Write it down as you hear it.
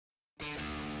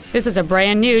This is a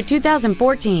brand new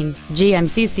 2014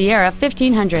 GMC Sierra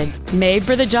 1500, made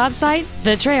for the job site,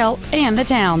 the trail, and the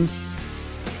town.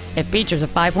 It features a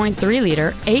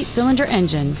 5.3-liter, 8-cylinder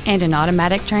engine and an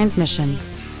automatic transmission.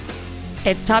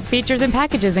 Its top features and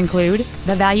packages include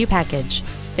the Value Package,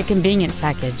 the Convenience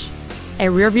Package, a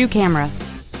rear-view camera,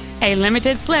 a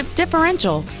limited slip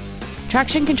differential,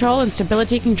 traction control and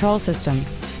stability control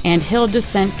systems, and hill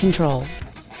descent control.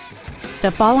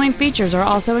 The following features are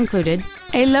also included: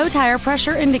 a low tire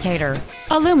pressure indicator,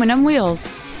 aluminum wheels,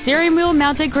 steering wheel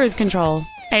mounted cruise control,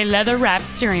 a leather-wrapped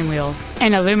steering wheel,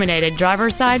 an illuminated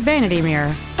driver's side vanity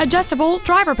mirror, adjustable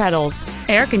driver pedals,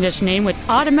 air conditioning with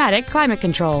automatic climate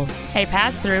control, a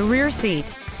pass-through rear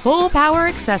seat, full power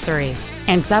accessories,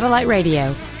 and satellite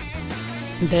radio.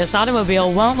 This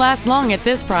automobile won't last long at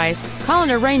this price. Call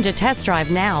and arrange a test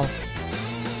drive now.